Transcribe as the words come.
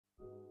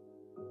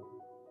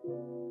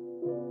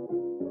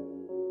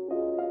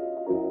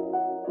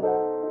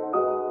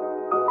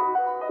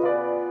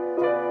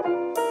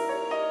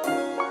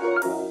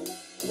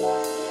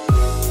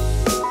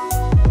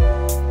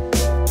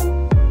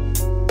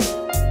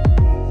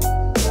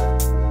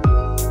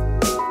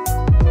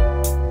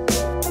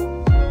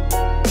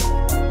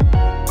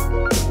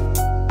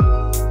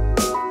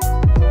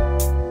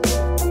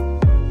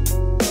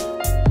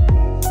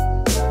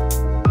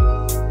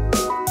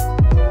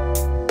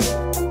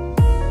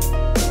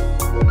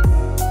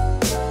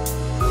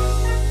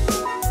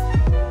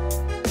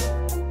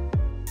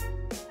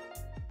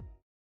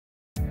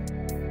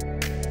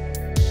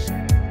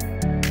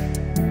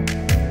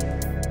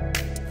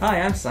Hi,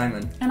 I'm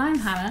Simon. And I'm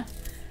Hannah.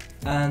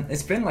 And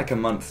it's been like a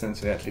month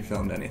since we actually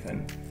filmed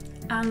anything.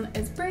 And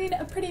it's been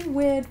a pretty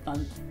weird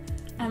month.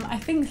 I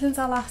think since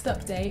our last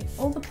update,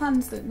 all the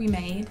plans that we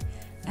made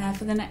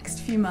for the next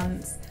few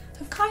months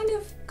have kind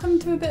of come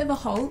to a bit of a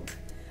halt.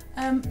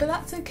 But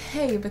that's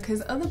okay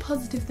because other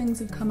positive things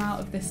have come out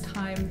of this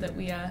time that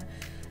we are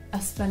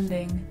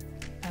spending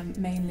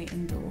mainly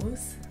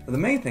indoors. But the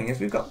main thing is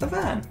we've got the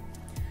van.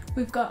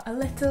 We've got a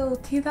little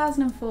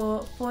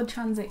 2004 Ford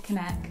Transit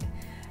Connect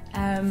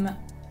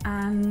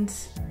and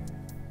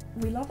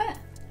we love it.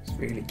 It's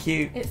really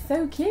cute. It's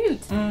so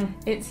cute.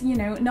 It's, you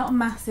know, not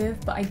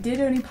massive, but I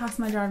did only pass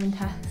my driving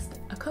test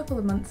a couple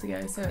of months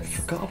ago, so it's... I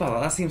forgot about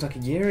that. That seems like a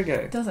year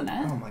ago. Doesn't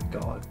it? Oh my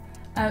god.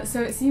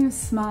 So it seems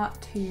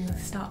smart to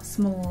start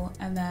small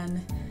and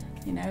then,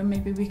 you know,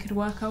 maybe we could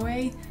work our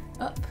way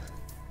up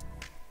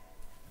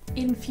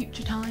in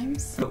future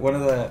times. But one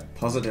of the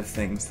positive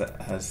things that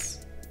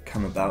has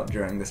come about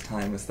during this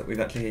time is that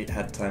we've actually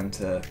had time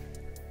to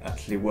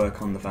actually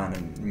work on the van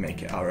and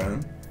make it our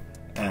own.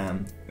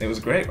 It was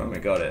great when we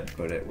got it,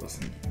 but it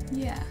wasn't.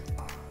 Yeah.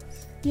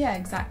 Yeah,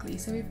 exactly.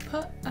 So we've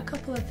put a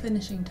couple of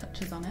finishing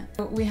touches on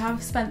it. We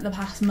have spent the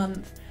past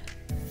month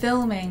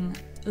filming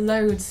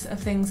loads of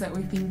things that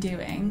we've been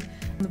doing,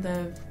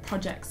 the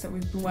projects that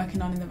we've been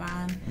working on in the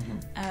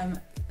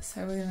van.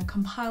 So we're going to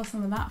compile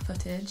some of that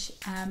footage.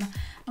 And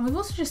we've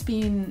also just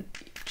been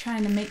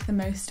trying to make the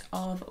most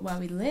of where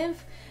we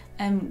live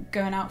and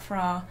going out for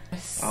our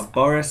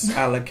Boris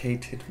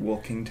allocated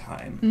walking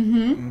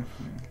time.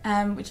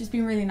 Which has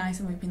been really nice,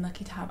 and we've been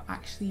lucky to have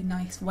actually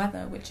nice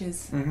weather, which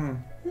is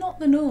not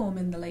the norm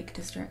in the Lake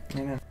District.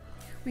 I know.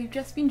 We've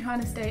just been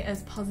trying to stay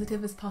as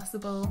positive as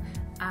possible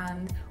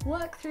and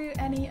work through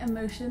any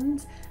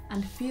emotions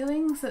and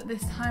feelings that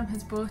this time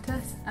has brought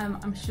us.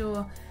 I'm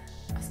sure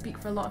I speak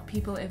for a lot of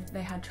people if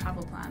they had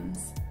travel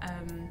plans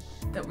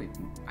that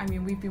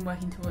we've been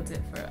working towards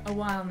it for a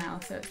while now,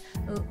 so it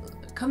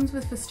comes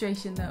with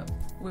frustration that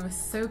we were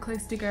so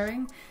close to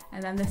going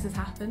and then this has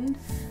happened,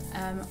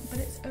 but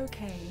it's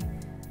okay.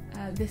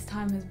 This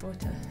time has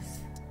brought us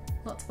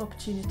lots of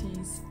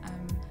opportunities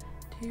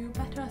to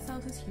better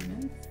ourselves as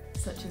humans,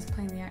 such as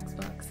playing the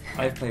Xbox.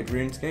 I've played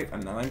RuneScape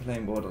and now I'm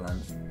playing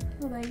Borderlands.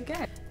 Well, there you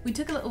go. We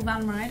took a little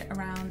van ride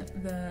around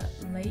the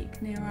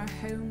lake near our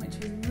home, which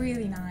was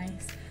really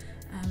nice.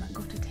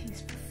 Got a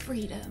taste for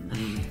freedom.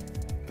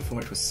 Before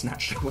it was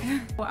snatched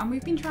away. And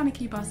we've been trying to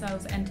keep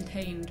ourselves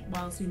entertained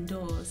whilst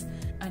indoors.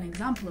 An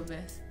example of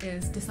this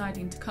is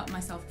deciding to cut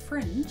myself a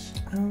fringe.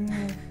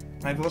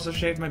 I've also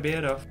shaved my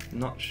beard off.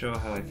 Not sure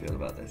how I feel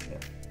about this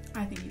yet.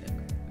 I think you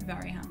look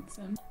very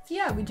handsome. So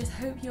yeah, we just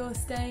hope you're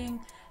staying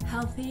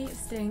healthy,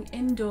 staying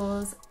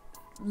indoors,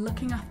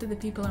 looking after the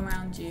people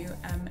around you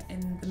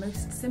in the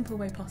most simple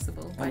way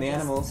possible. And the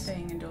animals.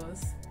 Staying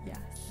indoors, yes.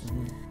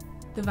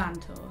 The van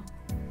tour.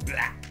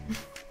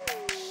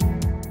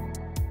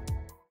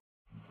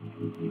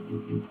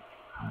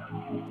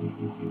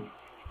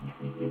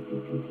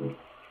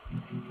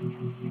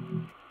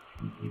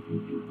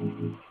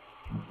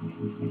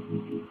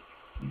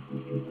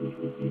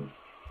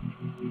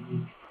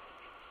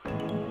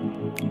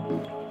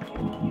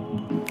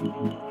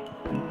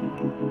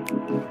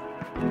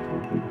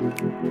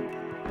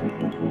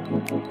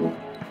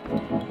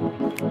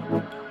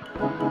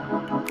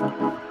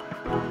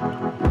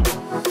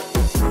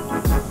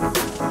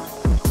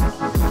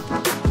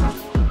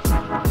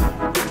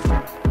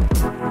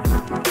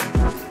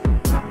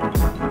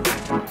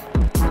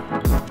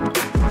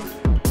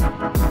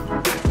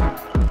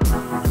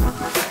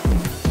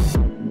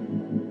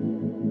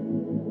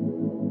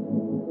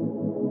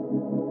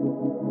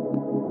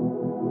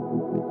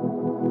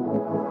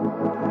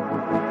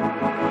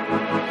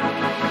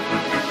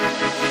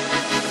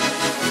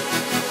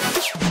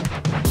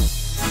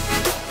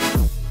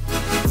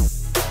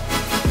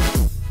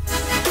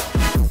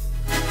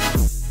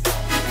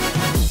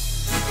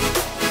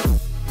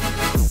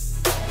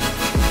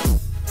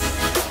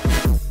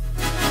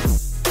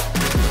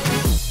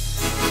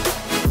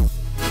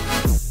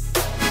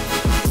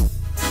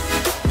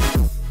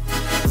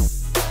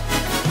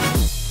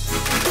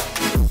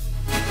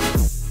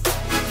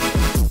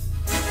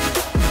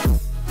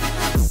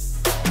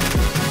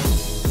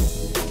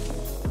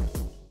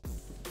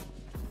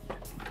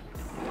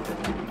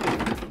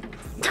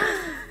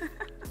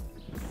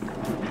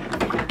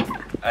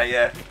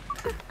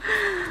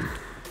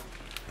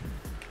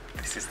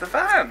 This is the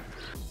van.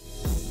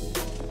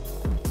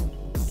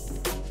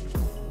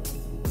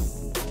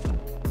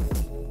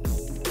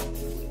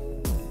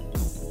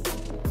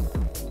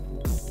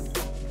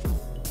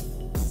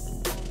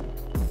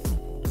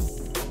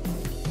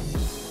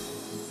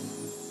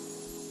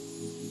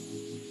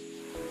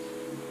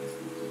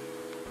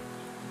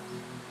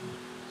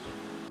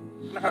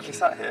 I've actually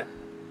sat here.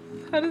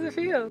 How does it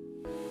feel?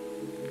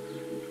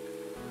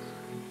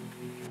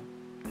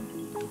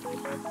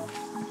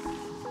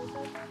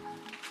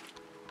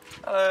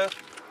 Hello.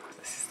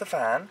 This is the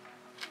van.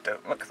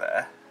 Don't look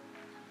there.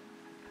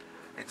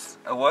 It's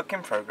a work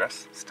in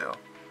progress still.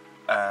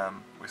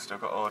 We've still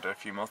got to order a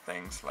few more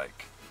things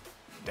like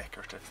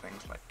decorative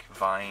things like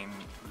vine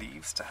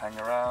leaves to hang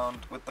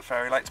around with the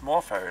fairy lights.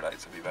 More fairy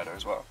lights would be better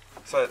as well.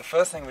 So the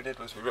first thing we did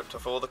was we ripped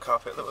off all the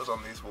carpet that was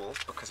on these walls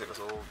because it was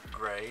all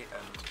grey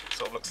and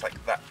sort of looks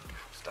like that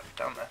stuff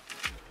down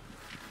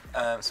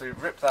there. So we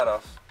ripped that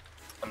off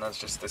and there's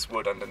just this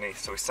wood underneath.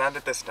 So we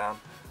sanded this down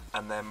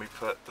and then we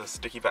put the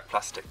sticky back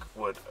plastic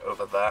wood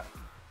over that,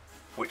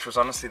 which was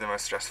honestly the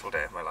most stressful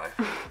day of my life.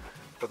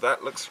 But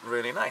that looks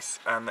really nice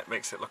and it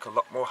makes it look a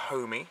lot more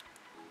homey.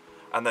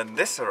 And then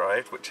this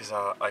arrived, which is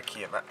our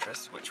IKEA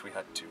mattress, which we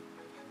had to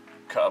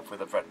cut up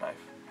with a bread knife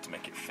to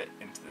make it fit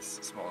into this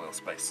small little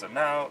space. So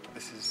now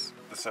this is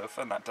the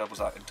sofa and that doubles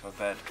out into a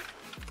bed,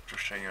 which I'll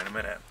show you in a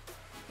minute.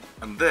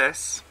 And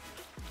this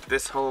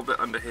whole bit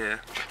under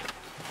here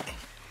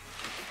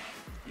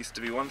used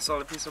to be one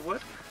solid piece of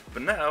wood,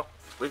 but now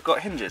we've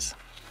got hinges.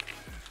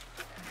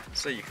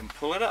 So you can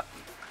pull it up.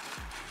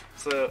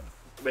 So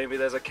maybe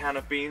there's a can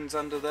of beans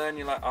under there and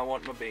you're like, I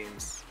want my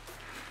beans.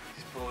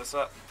 Just pull this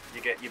up,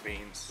 you get your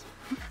beans.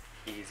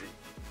 Easy.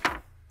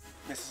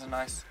 This is a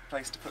nice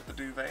place to put the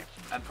duvet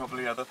and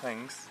probably other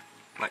things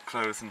like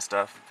clothes and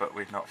stuff, but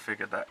we've not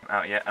figured that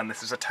out yet. And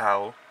this is a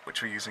towel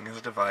which we're using as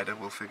a divider.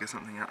 We'll figure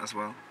something out as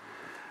well.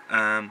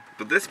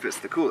 But this bit's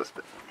the coolest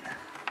bit.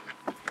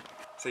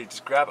 So you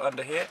just grab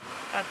under here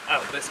and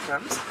out this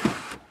comes.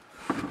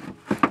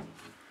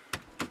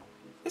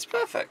 It's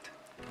perfect.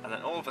 And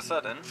then all of a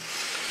sudden,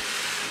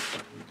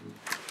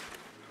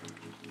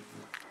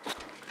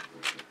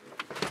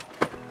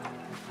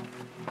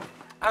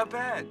 a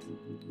bed.